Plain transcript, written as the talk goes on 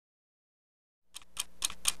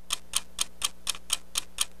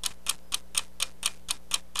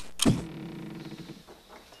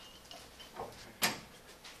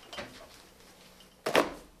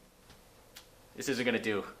This isn't gonna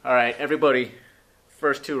do. All right, everybody,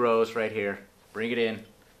 first 2 rows right here. Bring it in.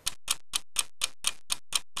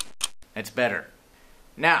 That's better.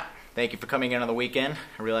 Now, thank you for coming in on the weekend.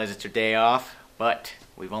 I realize it's your day off, but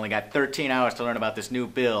we've only got 13 hours to learn about this new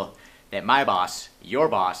bill that my boss, your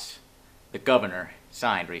boss, the governor,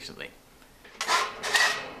 signed recently.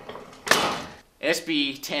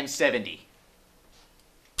 SB 1070.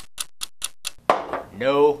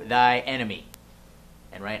 Know thy enemy.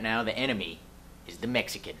 And right now, the enemy is the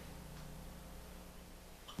Mexican.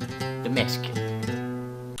 The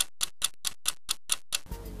Mexican.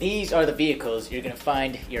 These are the vehicles you're gonna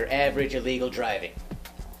find your average illegal driving.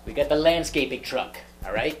 We got the landscaping truck,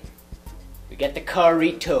 alright? We got the car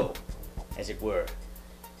tow, as it were.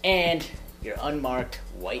 And your unmarked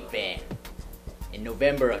white van. In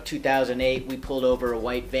November of 2008, we pulled over a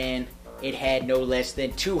white van. It had no less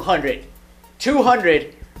than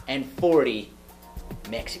 240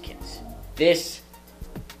 Mexicans. This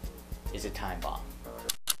is a time bomb.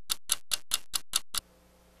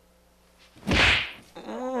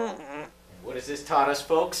 What has this taught us,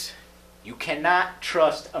 folks? You cannot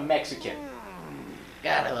trust a Mexican.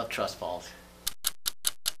 God, I love trust falls.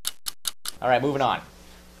 All right, moving on.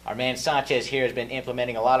 Our man Sanchez here has been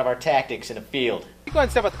implementing a lot of our tactics in the field. Can you go ahead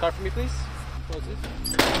and step out the car for me, please? Close it.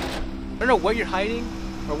 I don't know what you're hiding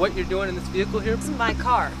or what you're doing in this vehicle here. This is my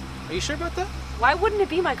car. Are you sure about that? Why wouldn't it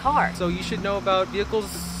be my car? So you should know about vehicles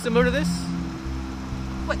similar to this?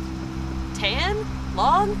 What? Tan?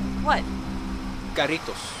 Long? What?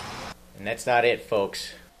 Carritos. And that's not it,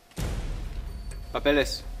 folks.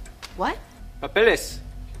 Papeles. What? Papeles.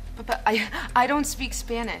 But I don't speak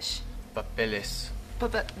Spanish. Papeles.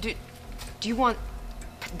 But do you want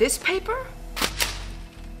this paper?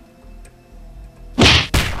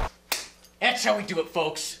 That's how we do it,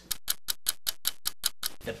 folks.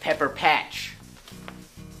 The pepper patch.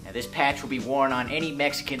 Now this patch will be worn on any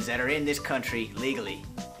Mexicans that are in this country legally,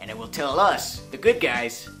 and it will tell us, the good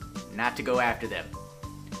guys, not to go after them.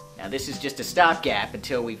 Now this is just a stopgap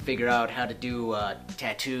until we figure out how to do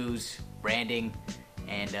tattoos, branding,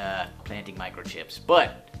 and planting microchips.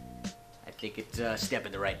 But I think it's a step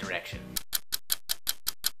in the right direction.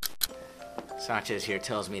 Sanchez here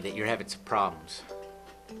tells me that you're having some problems.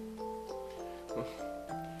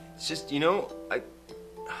 It's just, you know,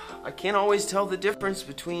 I can't always tell the difference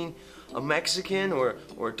between a Mexican or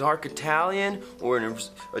a dark Italian or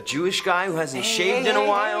a Jewish guy who hasn't shaved in a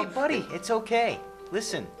while. Hey, buddy, it's okay.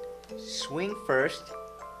 Listen, swing first,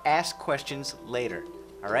 ask questions later,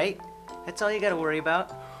 all right? That's all you gotta worry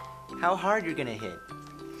about. How hard you're gonna hit.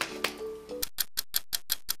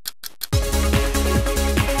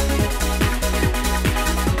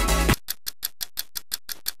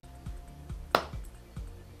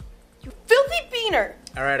 You filthy beaner!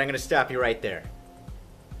 All right, I'm gonna stop you right there.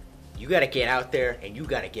 You gotta get out there and you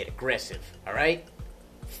gotta get aggressive, all right?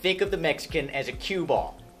 Think of the Mexican as a cue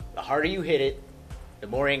ball. The harder you hit it, the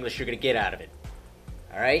more English you're gonna get out of it.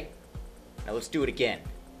 All right? Now let's do it again.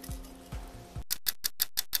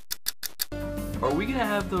 Are we gonna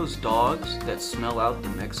have those dogs that smell out the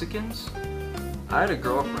Mexicans? I had a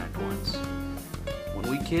girlfriend once. When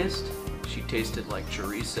we kissed, she tasted like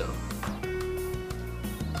chorizo.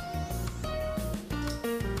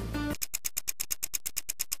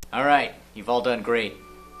 All right, you've all done great.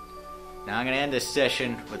 Now I'm gonna end this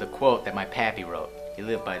session with a quote that my pappy wrote. He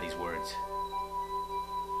lived by these words.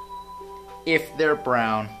 If they're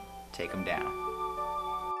brown, take them down.